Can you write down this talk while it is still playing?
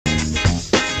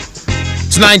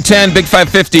910, Big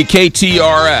 550,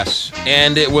 KTRS.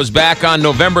 And it was back on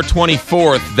November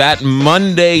 24th, that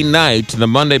Monday night, the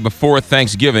Monday before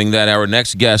Thanksgiving, that our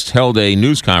next guest held a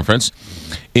news conference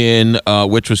in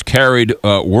which was carried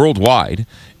worldwide,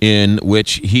 in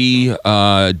which he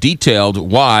detailed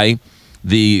why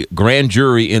the grand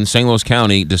jury in St. Louis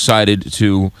County decided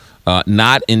to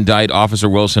not indict Officer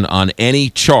Wilson on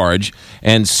any charge.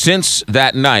 And since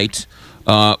that night,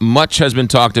 much has been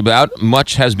talked about,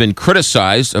 much has been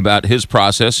criticized about his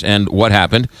process and what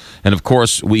happened. And, of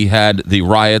course, we had the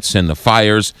riots and the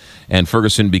fires, and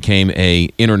Ferguson became an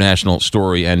international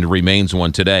story and remains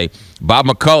one today. Bob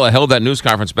McCulloch held that news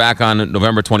conference back on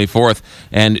November 24th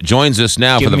and joins us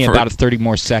now. Give me about 30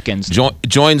 more seconds.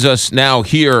 Joins us now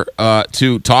here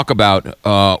to talk about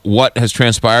what has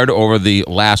transpired over the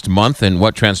last month and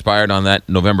what transpired on that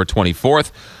November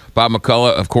 24th. Bob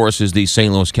McCulloch, of course, is the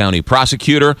St. Louis County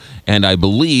prosecutor, and I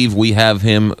believe we have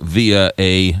him via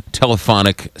a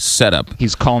telephonic setup.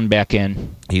 He's calling back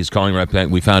in. He's calling right back.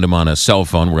 We found him on a cell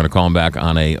phone. We're going to call him back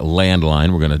on a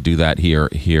landline. We're going to do that here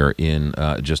in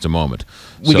just a moment.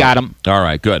 We got him. All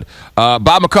right, good. Bob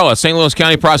McCulloch, St. Louis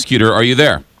County prosecutor, are you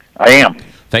there? I am.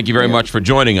 Thank you very much for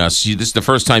joining us. This is the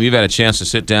first time you've had a chance to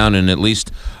sit down and at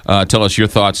least tell us your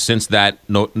thoughts since that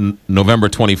November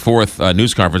 24th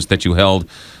news conference that you held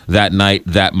that night,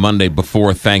 that Monday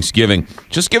before Thanksgiving.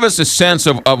 Just give us a sense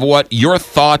of what your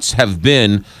thoughts have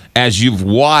been as you've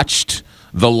watched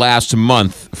the last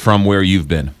month from where you've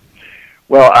been.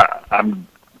 Well, I'm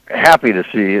happy to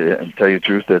see, and tell you the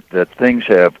truth, that things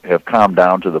have calmed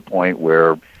down to the point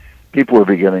where people are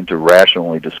beginning to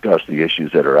rationally discuss the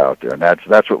issues that are out there, and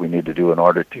that's what we need to do in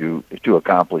order to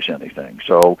accomplish anything.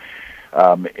 So,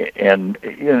 and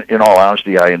in all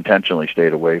honesty, I intentionally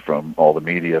stayed away from all the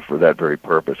media for that very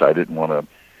purpose. I didn't want to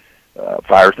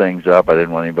fire things up. I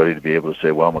didn't want anybody to be able to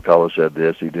say, "Well, McCulloch said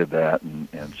this, he did that," and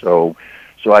so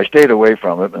I stayed away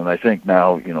from it. And I think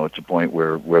now, it's a point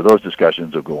where those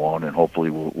discussions will go on, and hopefully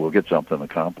we'll get something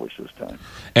accomplished this time.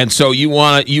 And so you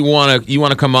want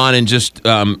to come on and just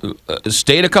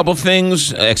state a couple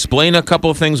things, explain a couple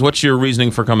of things. What's your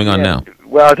reasoning for coming on now?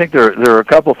 Well, I think there are a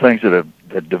couple of things that have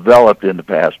developed in the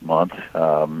past month.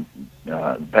 That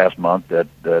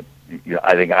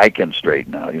I think I can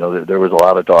straighten out. There was a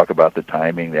lot of talk about the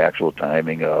timing, the actual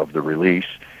timing of the release.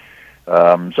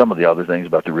 Some of the other things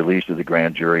about the release of the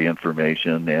grand jury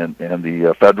information and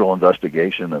the federal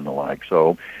investigation and the like.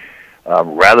 So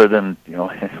rather than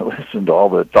listen to all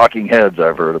the talking heads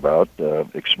I've heard about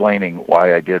explaining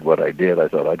why I did what I did, I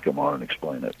thought I'd come on and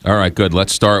explain it. All right, good.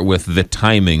 Let's start with the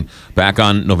timing. Back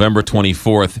on November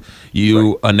 24th,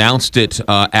 you announced it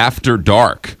after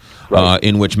dark. Right.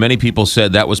 In which many people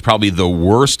said that was probably the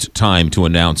worst time to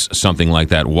announce something like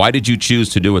that. Why did you choose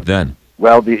to do it then?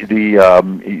 Well,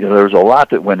 there was a lot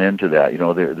that went into that.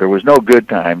 There was no good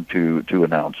time to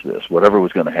announce this. Whatever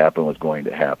was going to happen was going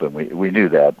to happen. We knew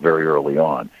that very early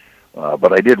on.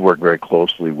 But I did work very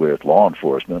closely with law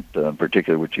enforcement, in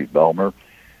particular with Chief Belmer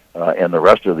and the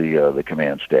rest of the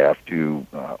command staff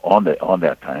on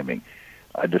that timing.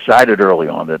 I decided early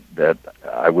on that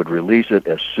I would release it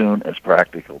as soon as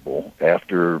practicable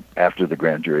after the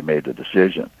grand jury made the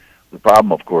decision. The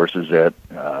problem, of course, is that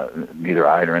neither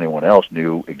I nor anyone else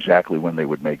knew exactly when they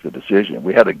would make the decision.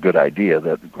 We had a good idea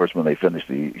that, of course, when they finished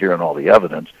hearing all the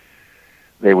evidence,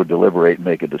 they would deliberate and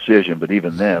make a decision. But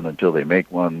even then, until they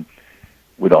make one,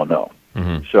 we don't know.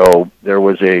 Mm-hmm. So there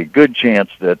was a good chance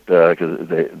that because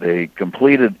they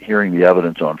completed hearing the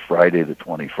evidence on Friday the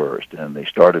 21st, and they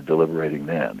started deliberating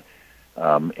then.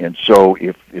 And so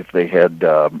if they had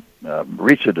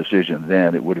reached a decision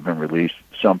then, it would have been released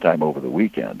sometime over the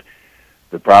weekend.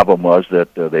 The problem was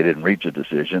that they didn't reach a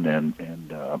decision and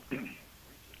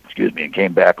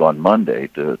came back on Monday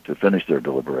to finish their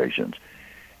deliberations.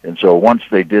 And so once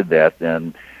they did that,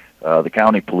 then the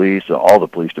county police, all the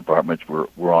police departments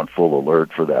were on full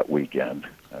alert for that weekend.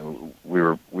 We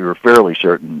were fairly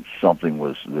certain something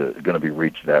was going to be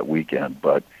reached that weekend,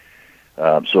 but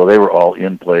so they were all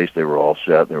in place, they were all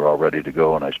set, they were all ready to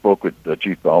go. And I spoke with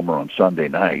Chief Belmer on Sunday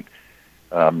night,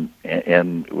 and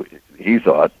he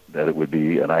thought that it would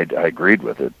be, and I agreed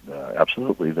with it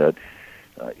absolutely, that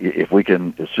if we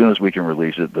can, as soon as we can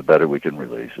release it, the better we can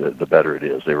release it, the better it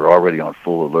is. They were already on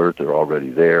full alert, they're already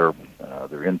there,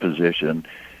 they're in position,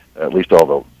 at least all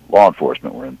the law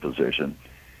enforcement were in position.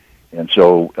 And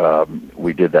so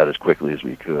we did that as quickly as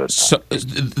we could. So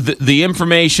the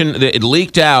information that it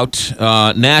leaked out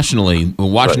nationally,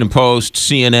 Washington Post,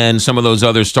 CNN, some of those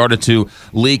others started to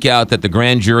leak out that the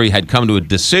grand jury had come to a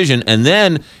decision, and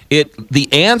then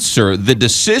the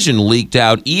decision leaked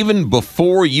out even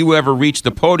before you ever reached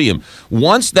the podium.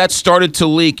 Once that started to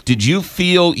leak, did you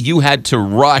feel you had to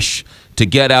rush to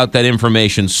get out that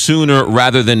information sooner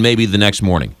rather than maybe the next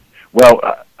morning? Well,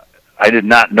 I did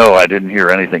not know. I didn't hear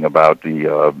anything about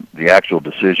the actual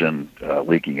decision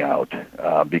leaking out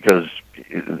because,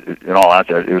 in all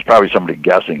honesty, it was probably somebody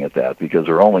guessing at that because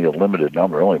there were only a limited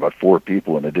number, only about 4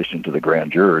 people in addition to the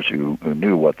grand jurors who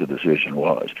knew what the decision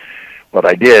was. But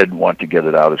I did want to get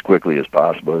it out as quickly as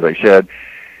possible. As I said,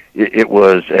 it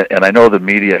was, and I know the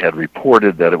media had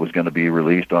reported that it was going to be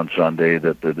released on Sunday,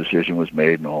 that the decision was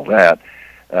made and all that,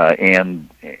 and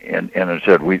I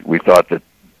said we thought that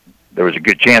there was a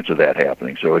good chance of that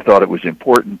happening. So I thought it was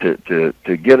important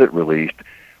to get it released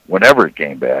whenever it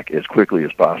came back as quickly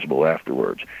as possible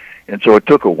afterwards. And so it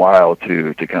took a while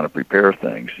to kind of prepare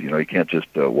things. You can't just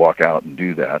walk out and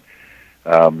do that.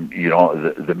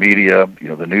 The media,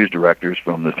 the news directors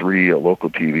from the 3 local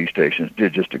TV stations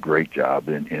did just a great job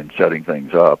in setting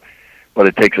things up. But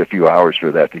it takes a few hours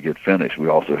for that to get finished. We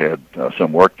also had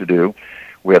some work to do.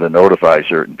 We had to notify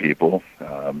certain people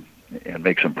and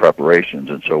make some preparations,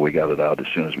 and so we got it out as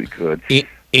soon as we could.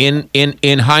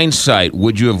 In hindsight,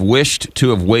 would you have wished to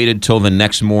have waited till the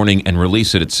next morning and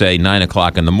release it at, say, 9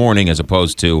 o'clock in the morning as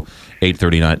opposed to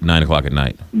 8:30, 9 o'clock at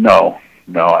night? No,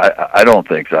 I don't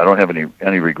think so. I don't have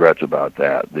any regrets about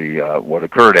that. What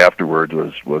occurred afterwards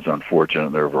was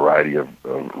unfortunate. There are a variety of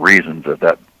reasons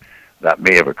that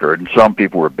may have occurred, and some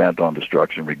people were bent on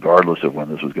destruction regardless of when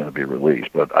this was going to be released.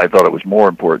 But I thought it was more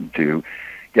important to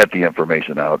get the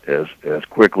information out as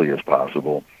quickly as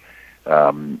possible,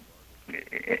 and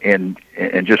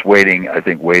just waiting. I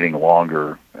think waiting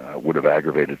longer would have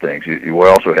aggravated things. You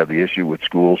also had the issue with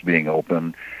schools being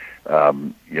open.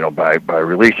 By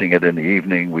releasing it in the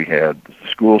evening,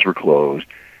 schools were closed.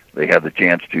 They had the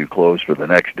chance to close for the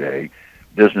next day.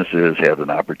 Businesses had an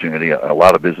opportunity. A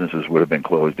lot of businesses would have been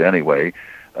closed anyway.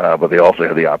 But they also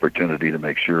had the opportunity to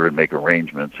make sure and make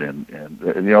arrangements, and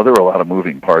there were a lot of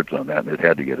moving parts on that, and it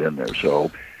had to get in there.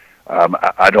 So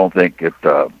I don't think it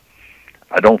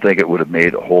would have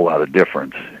made a whole lot of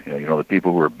difference. The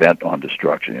people who were bent on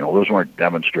destruction, those weren't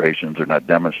demonstrations or not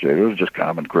demonstrators; those were just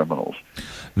common criminals.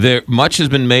 Much has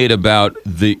been made about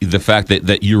the fact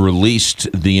that you released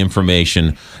the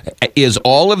information. Is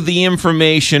all of the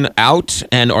information out,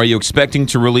 and are you expecting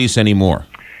to release any more?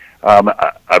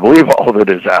 I believe all of it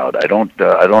is out. I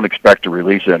don't expect to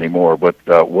release any more. But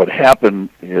what happened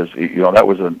is, that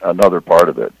was another part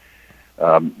of it,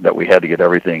 that we had to get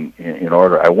everything in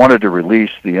order. I wanted to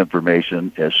release the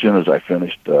information as soon as I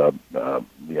finished the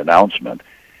announcement,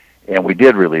 and we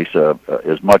did release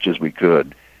as much as we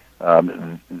could.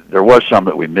 There was some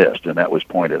that we missed, and that was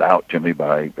pointed out to me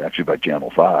by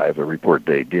Channel 5, a report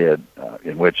they did,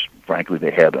 in which, frankly, they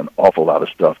had an awful lot of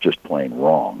stuff just plain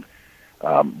wrong.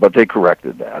 But they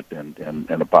corrected that and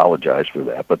apologized for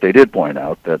that. But they did point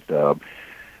out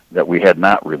that we had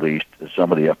not released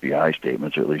some of the FBI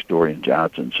statements, or at least Dorian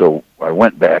Johnson. So I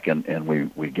went back and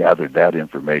we gathered that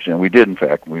information. And we did, in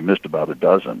fact, we missed about a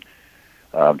dozen.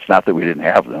 It's not that we didn't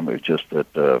have them. It's just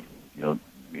that,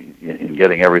 in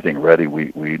getting everything ready,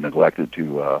 we neglected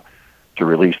to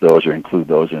release those or include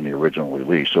those in the original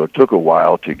release. So it took a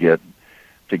while to get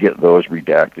those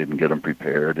redacted and get them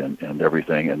prepared and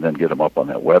everything, and then get them up on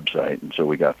that website. And so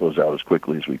we got those out as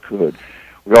quickly as we could.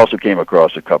 We also came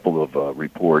across a couple of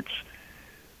reports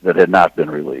that had not been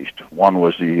released. One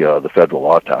was the federal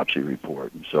autopsy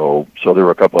report, and so there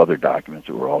were a couple other documents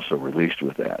that were also released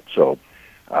with that. So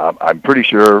I'm pretty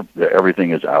sure that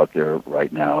everything is out there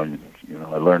right now, and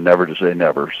I learned never to say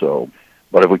never. So,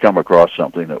 but if we come across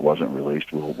something that wasn't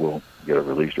released, we'll get it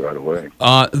released right away.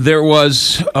 There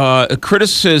was a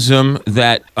criticism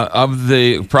that of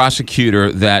the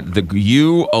prosecutor that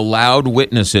you allowed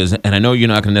witnesses, and I know you're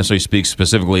not going to necessarily speak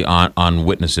specifically on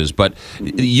witnesses, but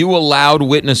you allowed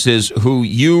witnesses who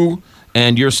you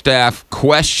and your staff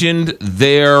questioned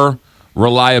their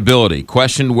reliability,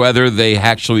 questioned whether they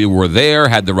actually were there,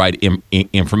 had the right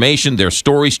information. Their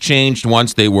stories changed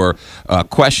once they were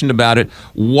questioned about it.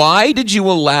 Why did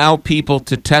you allow people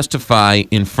to testify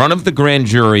in front of the grand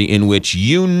jury in which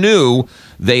you knew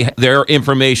their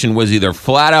information was either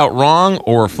flat out wrong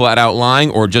or flat out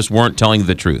lying or just weren't telling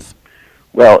the truth?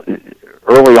 Well,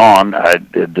 early on, I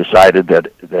decided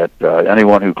that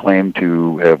anyone who claimed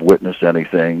to have witnessed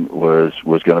anything was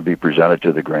going to be presented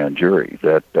to the grand jury.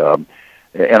 That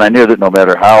And I knew that no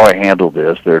matter how I handled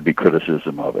this, there'd be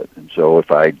criticism of it. And so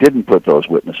if I didn't put those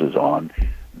witnesses on,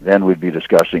 then we'd be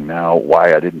discussing now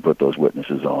why I didn't put those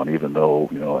witnesses on, even though,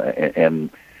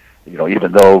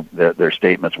 even though their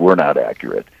statements were not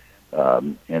accurate.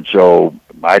 And so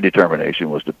my determination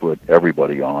was to put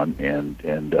everybody on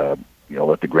and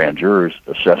let the grand jurors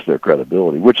assess their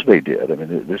credibility, which they did. I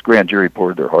mean, this grand jury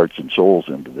poured their hearts and souls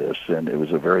into this, and it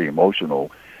was a very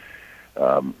emotional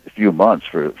few months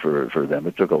for them.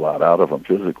 It took a lot out of them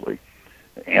physically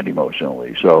and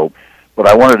emotionally. So, but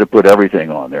I wanted to put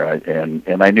everything on there,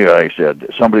 and I knew, I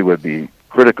said, somebody would be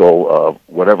critical of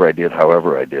whatever I did,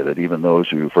 however I did it, even those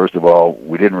who, first of all,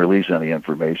 we didn't release any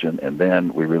information, and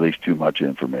then we released too much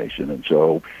information. And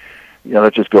so,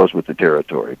 that just goes with the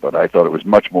territory. But I thought it was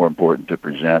much more important to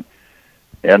present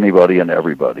anybody and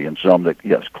everybody, and some that,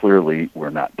 yes, clearly were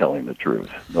not telling the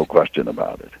truth. No question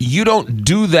about it. You don't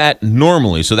do that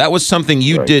normally, so that was something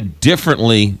you did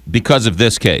differently because of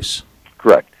this case.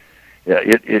 Correct. Yeah,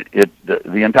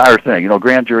 the entire thing.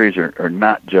 Grand juries are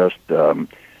not just.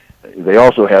 They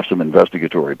also have some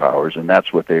investigatory powers, and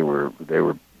that's what they were.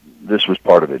 This was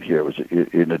part of it here. It was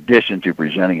in addition to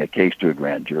presenting a case to a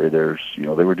grand jury.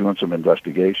 They were doing some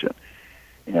investigation.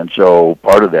 And so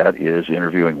part of that is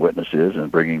interviewing witnesses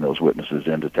and bringing those witnesses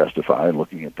in to testify and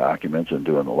looking at documents and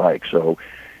doing the like. So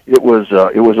it was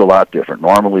a lot different.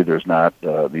 Normally there's not,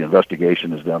 the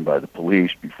investigation is done by the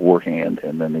police beforehand,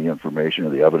 and then the information or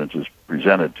the evidence is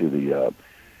presented to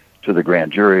the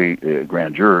grand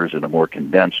jurors in a more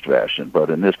condensed fashion.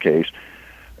 But in this case,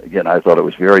 again, I thought it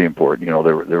was very important.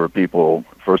 There were people,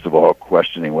 first of all,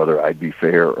 questioning whether I'd be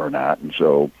fair or not. And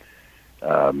so,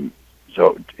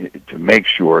 to make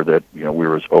sure that we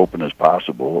were as open as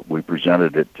possible, we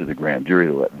presented it to the grand jury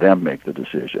to let them make the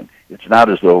decision. It's not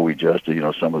as though we just,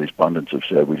 some of these pundits have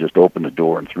said, we just opened the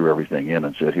door and threw everything in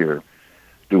and said, here,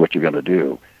 do what you're going to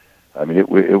do. I mean, it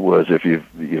was, if you've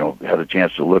had a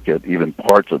chance to look at even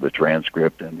parts of the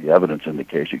transcript and the evidence in the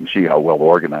case, you can see how well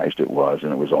organized it was,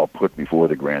 and it was all put before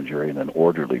the grand jury in an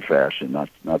orderly fashion, not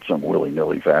some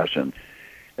willy-nilly fashion.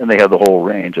 And they had the whole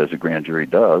range, as a grand jury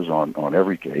does, on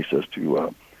every case as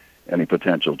to any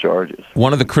potential charges.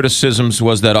 One of the criticisms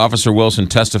was that Officer Wilson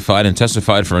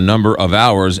testified for a number of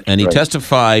hours, and he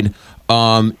testified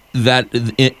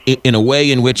that in a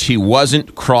way in which he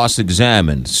wasn't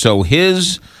cross-examined. So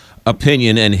his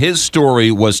opinion and his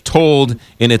story was told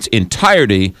in its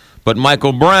entirety, but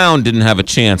Michael Brown didn't have a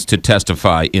chance to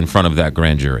testify in front of that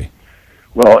grand jury.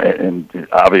 Well, and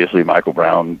obviously Michael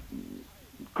Brown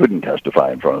couldn't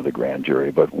testify in front of the grand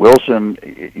jury, but Wilson,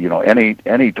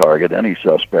 any target, any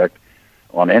suspect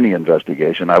on any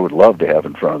investigation, I would love to have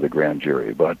in front of the grand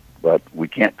jury, but we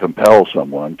can't compel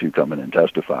someone to come in and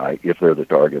testify if they're the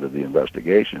target of the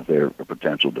investigation, if they're a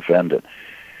potential defendant.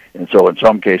 And so in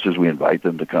some cases we invite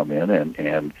them to come in,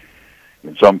 and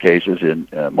in some cases, in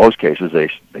most cases,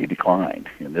 they declined.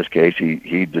 In this case,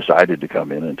 he decided to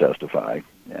come in and testify,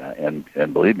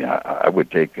 and believe me, I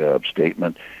would take a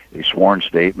sworn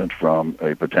statement from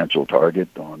a potential target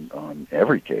on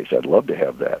every case. I'd love to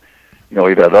have that.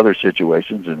 We've had other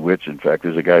situations in which, in fact,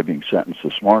 there's a guy being sentenced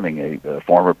this morning, a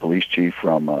former police chief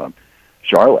from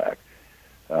Charlotte,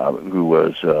 who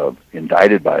was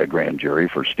indicted by a grand jury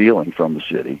for stealing from the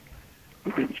city.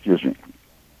 Excuse me.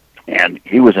 And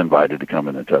he was invited to come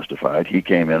in and testify. He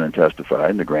came in and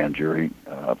testified, and the grand jury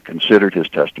considered his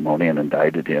testimony and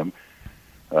indicted him.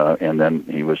 And then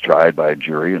he was tried by a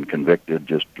jury and convicted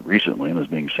just recently and is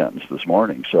being sentenced this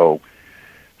morning. So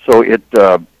it,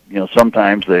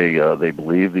 sometimes they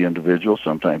believe the individual,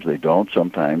 sometimes they don't.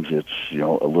 Sometimes it's,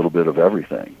 a little bit of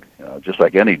everything. Just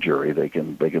like any jury, they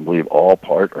can believe all,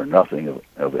 part, or nothing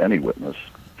of any witness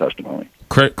testimony.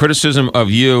 Criticism of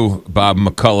you, Bob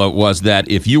McCulloch, was that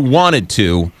if you wanted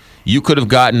to, you could have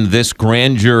gotten this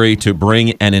grand jury to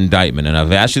bring an indictment. And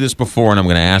I've asked you this before, and I'm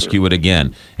going to ask you it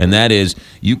again. And that is,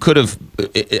 you could have,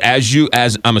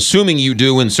 as I'm assuming you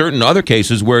do in certain other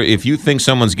cases, where if you think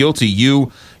someone's guilty,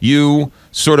 you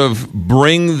sort of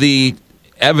bring the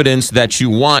evidence that you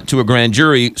want to a grand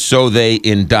jury so they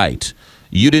indict.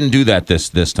 You didn't do that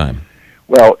this time.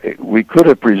 Well, we could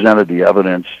have presented the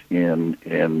evidence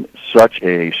in such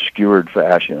a skewered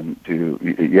fashion to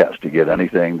get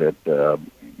anything that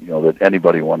that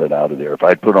anybody wanted out of there. If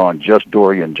I'd put on just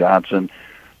Dorian Johnson,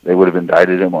 they would have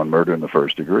indicted him on murder in the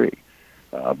first degree.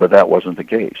 But that wasn't the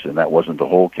case, and that wasn't the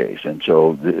whole case. And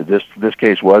so this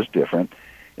case was different,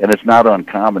 and it's not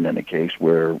uncommon in a case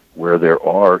where there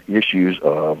are issues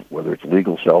of whether it's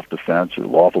legal self-defense or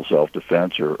lawful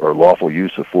self-defense or lawful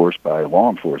use of force by a law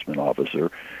enforcement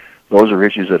officer. Those are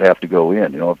issues that have to go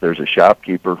in. If there's a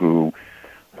shopkeeper who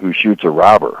shoots a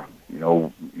robber,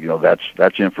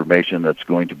 that's information that's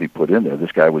going to be put in there.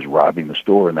 This guy was robbing the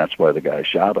store, and that's why the guy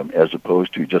shot him, as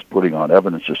opposed to just putting on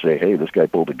evidence to say, hey, this guy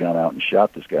pulled a gun out and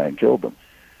shot this guy and killed him.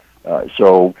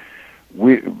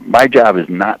 My job is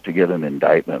not to get an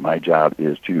indictment. My job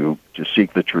is to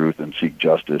seek the truth and seek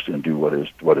justice and do what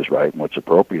is right and what's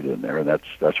appropriate in there, and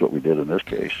that's what we did in this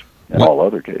case and all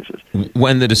other cases.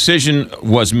 When the decision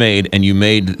was made and you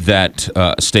made that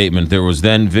statement, there was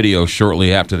then video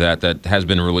shortly after that has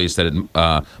been released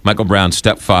that Michael Brown's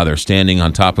stepfather standing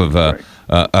on top of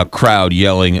a crowd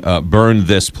yelling, burn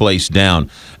this place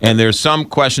down. And there's some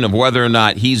question of whether or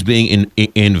not he's being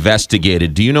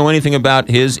investigated. Do you know anything about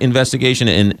his investigation?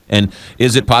 And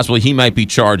is it possible he might be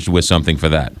charged with something for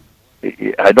that?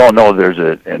 I don't know if there's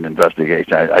an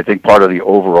investigation. I think part of the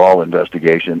overall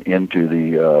investigation into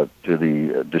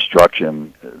the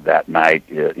destruction that night,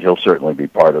 he'll certainly be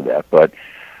part of that. But,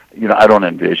 I don't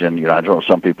envision, I know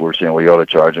some people were saying, well, you ought to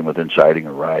charge him with inciting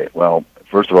a riot. Well,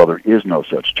 first of all, there is no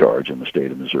such charge in the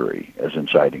state of Missouri as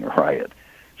inciting a riot.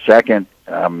 Second,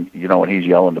 when he's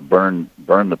yelling to burn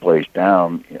the place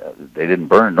down,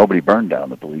 nobody burned down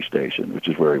the police station, which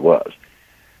is where he was.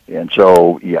 And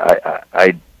so,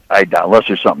 I doubt, unless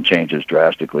there's something changes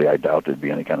drastically, I doubt there'd be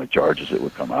any kind of charges that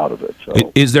would come out of it. So,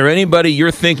 is there anybody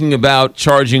you're thinking about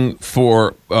charging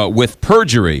for with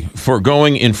perjury for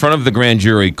going in front of the grand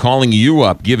jury, calling you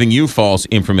up, giving you false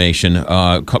information,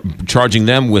 charging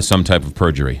them with some type of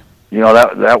perjury?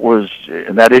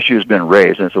 That issue has been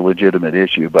raised, and it's a legitimate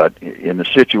issue. But in the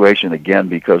situation, again,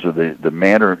 because of the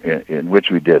manner in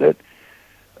which we did it,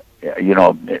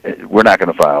 we're not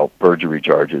going to file perjury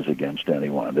charges against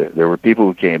anyone. There were people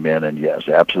who came in and, yes,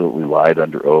 absolutely lied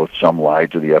under oath. Some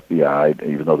lied to the FBI.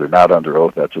 Even though they're not under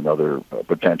oath, that's another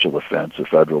potential offense, a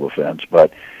federal offense.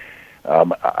 But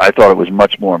I thought it was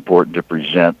much more important to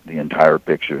present the entire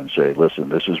picture and say, listen,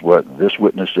 this is what this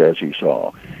witness says he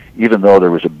saw, even though there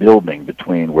was a building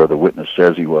between where the witness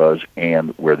says he was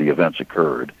and where the events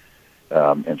occurred.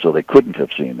 And so they couldn't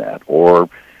have seen that.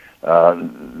 Or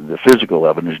the physical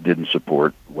evidence didn't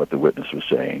support what the witness was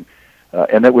saying,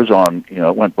 and it was on.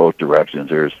 It went both directions.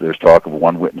 There's talk of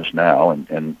one witness now, and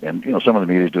some of the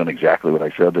media is doing exactly what I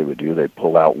said they would do. They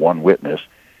pull out one witness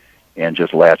and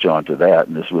just latch on to that.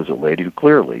 And this was a lady who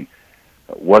clearly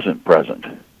wasn't present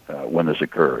when this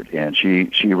occurred, and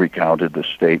she recounted the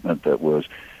statement that was,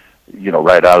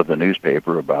 right out of the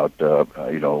newspaper about,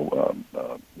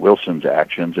 Wilson's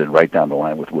actions, and right down the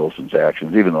line with Wilson's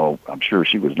actions, even though I'm sure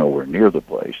she was nowhere near the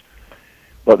place.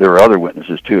 But there were other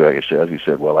witnesses, too, like I said, who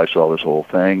said, well, I saw this whole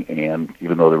thing, and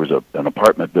even though there was an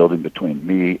apartment building between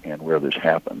me and where this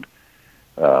happened,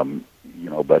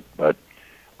 but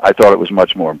I thought it was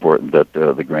much more important that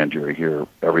the grand jury hear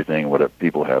everything, what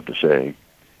people have to say.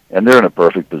 And they're in a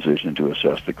perfect position to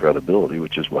assess the credibility,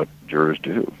 which is what jurors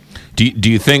do. Do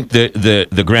you think that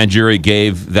the grand jury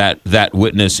gave that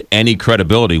witness any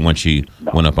credibility when she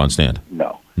went up on stand?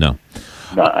 No.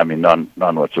 I mean, none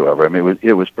whatsoever. I mean,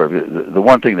 it was perfect. The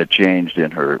one thing that changed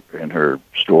in her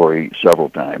story several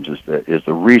times is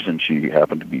the reason she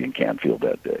happened to be in Canfield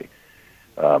that day.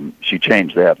 She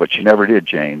changed that, but she never did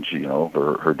change,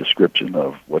 her description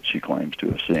of what she claims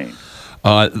to have seen.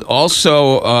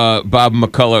 Also, Bob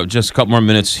McCulloch, just a couple more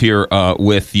minutes here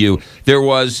with you. There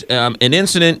was an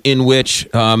incident in which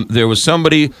there was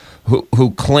somebody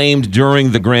who claimed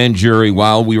during the grand jury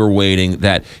while we were waiting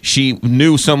that she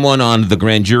knew someone on the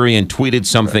grand jury and tweeted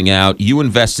something out. You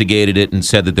investigated it and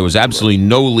said that there was absolutely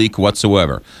no leak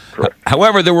whatsoever.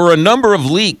 However, there were a number of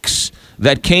leaks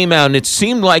that came out, and it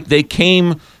seemed like they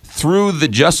came through the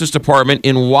Justice Department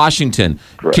in Washington.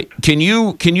 Can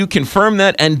you confirm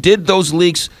that? And did those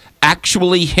leaks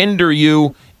actually hinder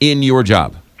you in your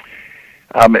job?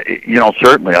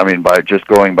 Certainly. I mean, by just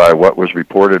going by what was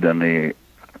reported in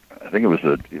I think it was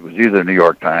either the New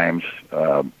York Times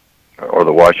or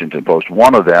the Washington Post.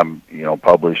 One of them,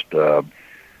 published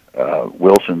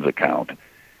Wilson's account.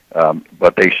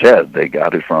 But they said they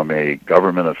got it from a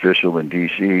government official in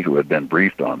D.C. who had been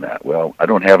briefed on that. Well, I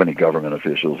don't have any government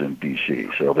officials in D.C.,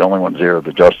 so the only ones there are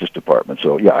the Justice Department.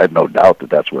 So, yeah, I have no doubt that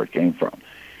that's where it came from.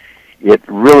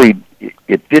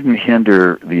 It didn't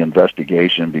hinder the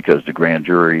investigation because the grand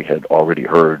jury had already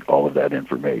heard all of that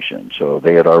information. So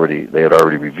they had already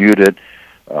reviewed it.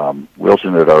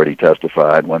 Wilson had already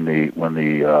testified when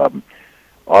the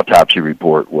autopsy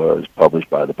report was published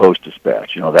by the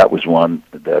Post-Dispatch. That was one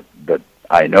that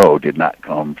I know did not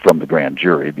come from the grand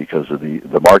jury because of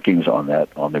the markings on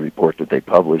the report that they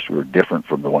published were different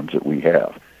from the ones that we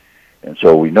have. And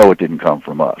so we know it didn't come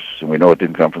from us, and we know it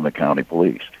didn't come from the county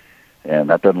police.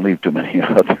 And that doesn't leave too many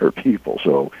other people.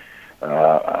 So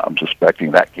I'm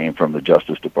suspecting that came from the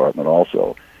Justice Department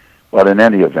also. But in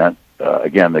any event,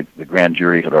 again, the grand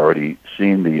jury had already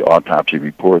seen the autopsy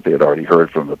report. They had already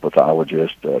heard from the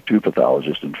pathologist, two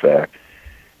pathologists, in fact,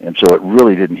 and so it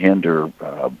really didn't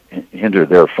hinder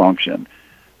their function,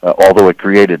 although it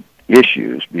created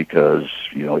issues because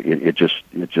it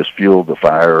just fueled the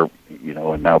fire,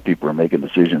 and now people are making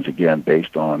decisions again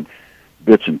based on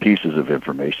bits and pieces of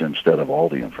information instead of all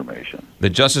the information. The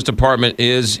Justice Department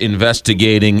is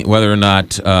investigating whether or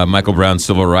not Michael Brown's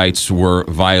civil rights were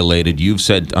violated. You've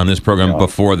said on this program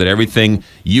before that everything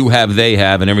you have, they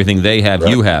have, and everything they have,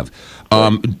 you have.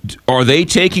 Are they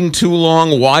taking too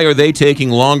long? Why are they taking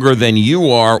longer than you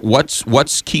are?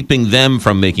 What's keeping them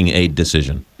from making a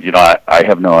decision? I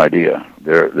have no idea.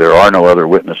 There are no other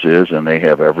witnesses, and they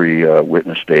have every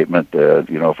witness statement.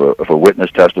 If a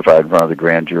witness testified in front of the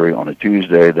grand jury on a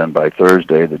Tuesday, then by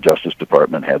Thursday the Justice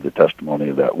Department had the testimony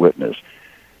of that witness.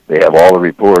 They have all the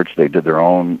reports. They did their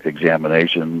own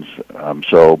examinations.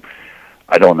 So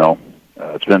I don't know.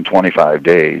 It's been 25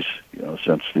 days,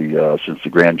 since the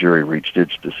grand jury reached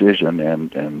its decision,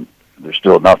 and there's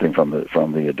still nothing from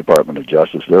the Department of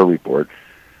Justice, their report.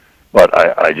 But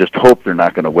I just hope they're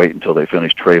not going to wait until they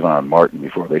finish Trayvon Martin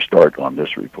before they start on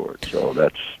this report. So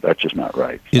that's just not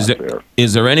right.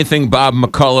 Is there anything, Bob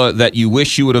McCulloch, that you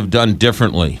wish you would have done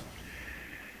differently?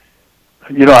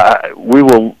 We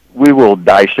will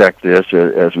dissect this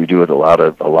as we do with a lot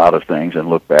of things, and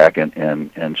look back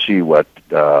and see what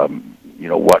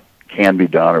what can be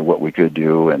done or what we could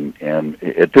do. And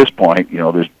at this point,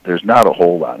 there's not a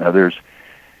whole lot.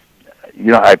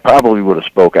 Now I probably would have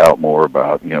spoke out more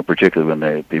about, particularly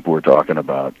when people were talking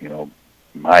about,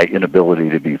 my inability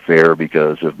to be fair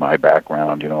because of my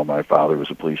background. My father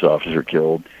was a police officer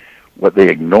killed. What they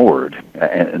ignored,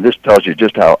 and this tells you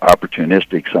just how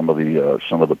opportunistic some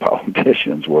of the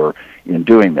politicians were in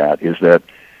doing that, is that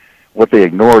what they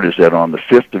ignored is that on the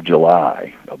 5th of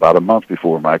July, about a month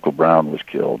before Michael Brown was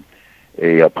killed,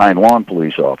 a Pine Lawn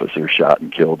police officer shot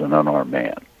and killed an unarmed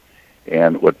man.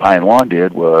 And what Pine Lawn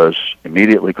did was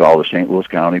immediately call the St. Louis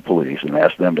County Police and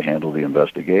ask them to handle the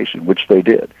investigation, which they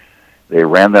did. They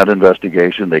ran that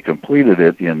investigation. They completed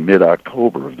it in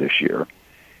mid-October of this year,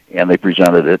 and they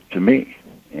presented it to me.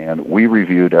 And we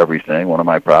reviewed everything. One of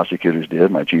my prosecutors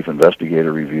did. My chief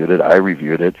investigator reviewed it. I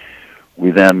reviewed it.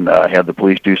 We then had the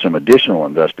police do some additional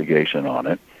investigation on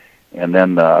it, and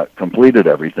then completed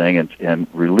everything and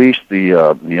released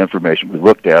the information. We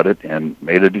looked at it and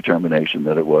made a determination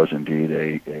that it was indeed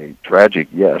a tragic,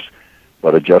 yes,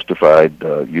 but a justified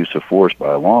use of force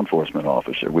by a law enforcement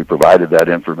officer. We provided that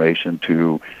information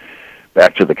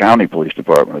back to the county police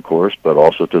department, of course, but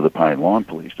also to the Pine Lawn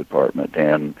Police Department.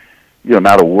 And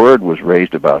not a word was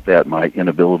raised about that, my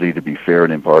inability to be fair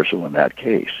and impartial in that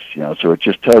case. So it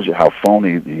just tells you how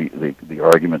phony the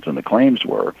arguments and the claims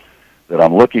were, that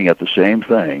I'm looking at the same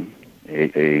thing.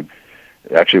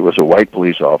 Actually, it was a white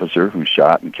police officer who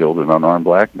shot and killed an unarmed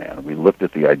black man. We looked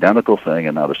at the identical thing,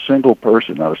 and not a single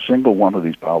person, not a single one of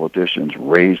these politicians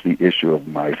raised the issue of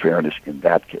my fairness in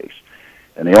that case.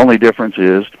 And the only difference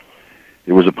is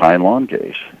it was a Pine Lawn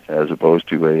case as opposed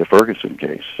to a Ferguson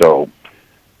case. So,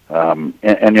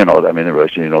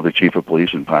 the chief of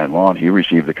police in Pine Lawn, he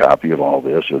received a copy of all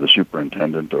this, or the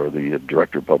superintendent or the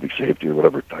director of public safety, or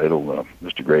whatever title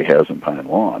Mr. Gray has in Pine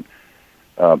Lawn.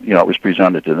 It was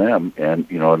presented to them, and,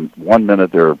 in 1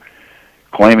 minute they're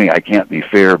claiming I can't be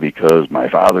fair because my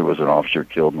father was an officer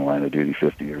killed in the line of duty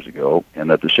 50 years ago, and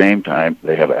at the same time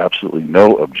they have absolutely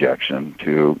no objection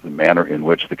to the manner in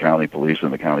which the county police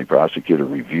and the county prosecutor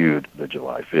reviewed the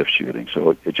July 5th shooting.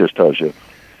 So it just tells you,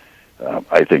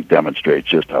 I think, demonstrates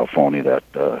just how phony that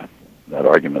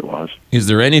argument was. Is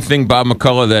there anything, Bob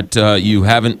McCulloch, that you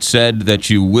haven't said that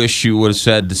you wish you would have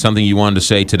said, something you wanted to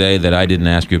say today that I didn't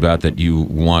ask you about that you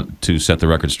want to set the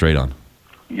record straight on?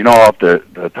 Off the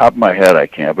top of my head, I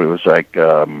can't, but it was like,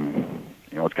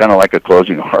 it's kind of like a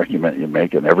closing argument you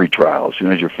make in every trial. As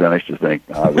soon as you're finished, you think,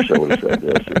 I wish I would have said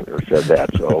this or said that.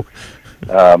 So,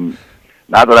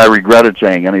 not that I regretted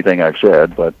saying anything I've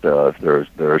said, but there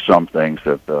are some things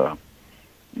that,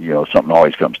 something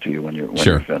always comes to you when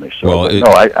you're finished. So,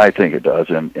 I think it does,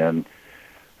 and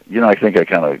I think I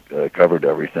kind of covered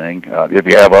everything. If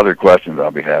you have other questions,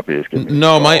 I'll be happy to.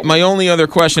 No, my only other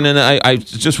question, and I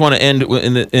just want to end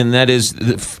and that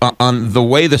is on the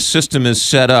way the system is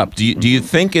set up. Do you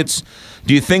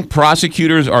think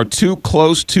prosecutors are too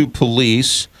close to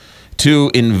police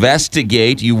to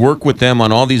investigate? You work with them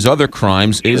on all these other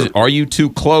crimes. Are you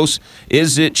too close?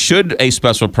 Should a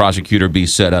special prosecutor be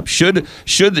set up? Should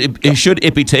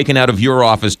it be taken out of your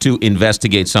office to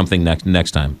investigate something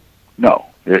next time? No,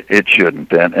 it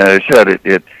shouldn't. And as I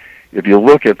said, if you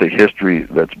look at the history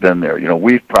that's been there,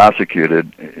 we've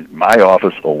prosecuted, my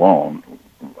office alone,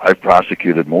 I've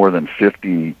prosecuted more than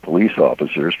 50 police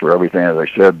officers for everything. As I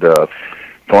said,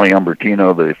 Tony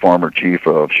Umbertino, the former chief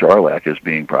of Charlotte, is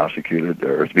being prosecuted,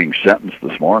 or is being sentenced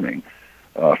this morning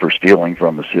for stealing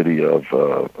from the city of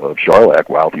Charlotte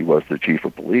while he was the chief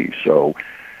of police. So,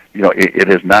 it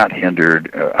has not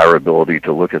hindered our ability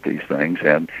to look at these things.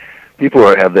 And people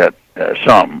have that,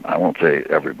 some, I won't say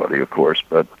everybody, of course,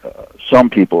 but some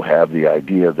people have the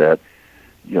idea that,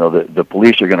 the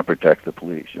police are going to protect the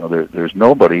police. There's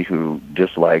nobody who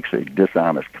dislikes a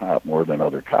dishonest cop more than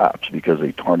other cops, because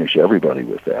they tarnish everybody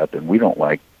with that, and we don't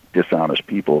like dishonest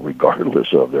people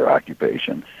regardless of their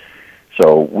occupation.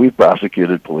 So we've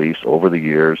prosecuted police over the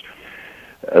years.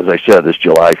 As I said, this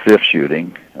July 5th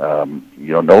shooting,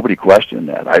 nobody questioned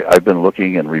that. I've been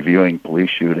looking and reviewing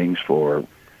police shootings for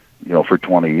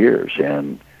 20 years,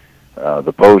 and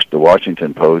the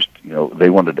Washington Post, they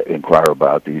wanted to inquire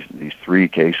about these 3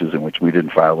 cases in which we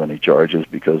didn't file any charges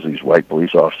because these white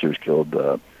police officers killed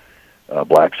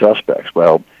black suspects.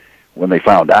 Well, when they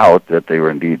found out that they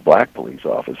were indeed black police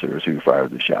officers who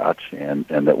fired the shots, and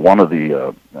that one of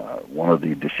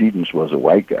the decedents was a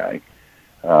white guy,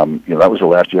 that was the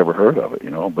last you ever heard of it,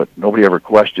 But nobody ever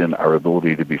questioned our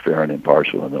ability to be fair and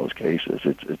impartial in those cases.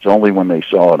 It's only when they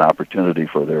saw an opportunity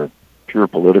for their pure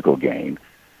political gain,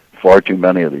 far too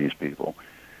many of these people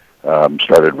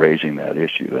started raising that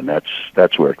issue, and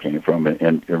that's where it came from.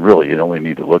 And really, you only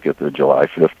need to look at the July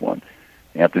 5th one.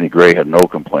 Anthony Gray had no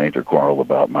complaint or quarrel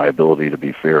about my ability to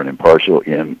be fair and impartial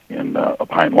in a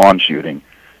Pine Lawn shooting,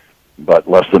 but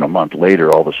less than a month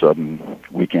later, all of a sudden,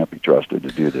 we can't be trusted to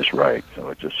do this right. So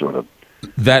it just sort of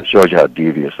shows you how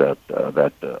devious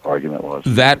that argument was.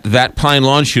 That Pine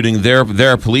Lawn shooting,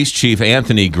 their police chief,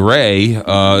 Anthony Gray,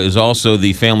 is also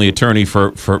the family attorney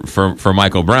for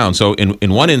Michael Brown. So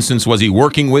in one instance, was he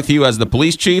working with you as the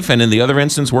police chief, and in the other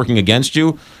instance, working against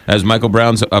you as Michael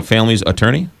Brown's family's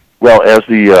attorney? Well, as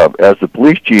the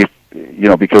police chief,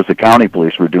 because the county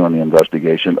police were doing the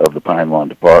investigation of the Pine Lawn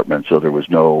Department, so there was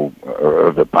no,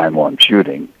 or the Pine Lawn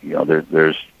shooting,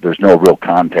 there's no real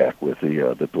contact with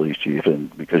the police chief,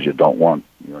 and because they don't want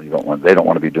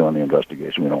to be doing the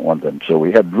investigation, we don't want them, so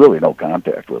we had really no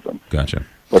contact with them. Gotcha.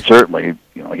 But certainly,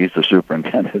 he's the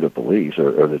superintendent of police,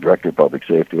 or the director of public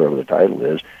safety, whatever the title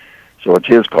is. So it's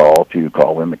his call to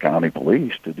call in the county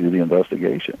police to do the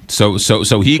investigation. So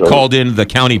he called in the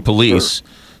county police.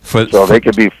 Sure. So they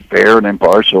could be fair and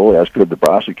impartial, as could the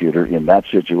prosecutor in that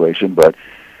situation, but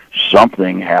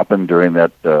something happened during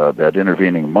that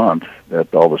intervening month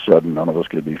that all of a sudden none of us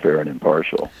could be fair and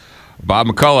impartial. Bob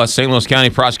McCulloch, St. Louis County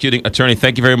Prosecuting Attorney,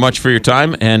 thank you very much for your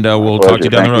time, and we'll talk to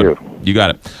you down the road. You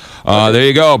got it. There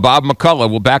you go, Bob McCulloch.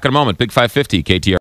 We'll back in a moment. Big 550, KTR.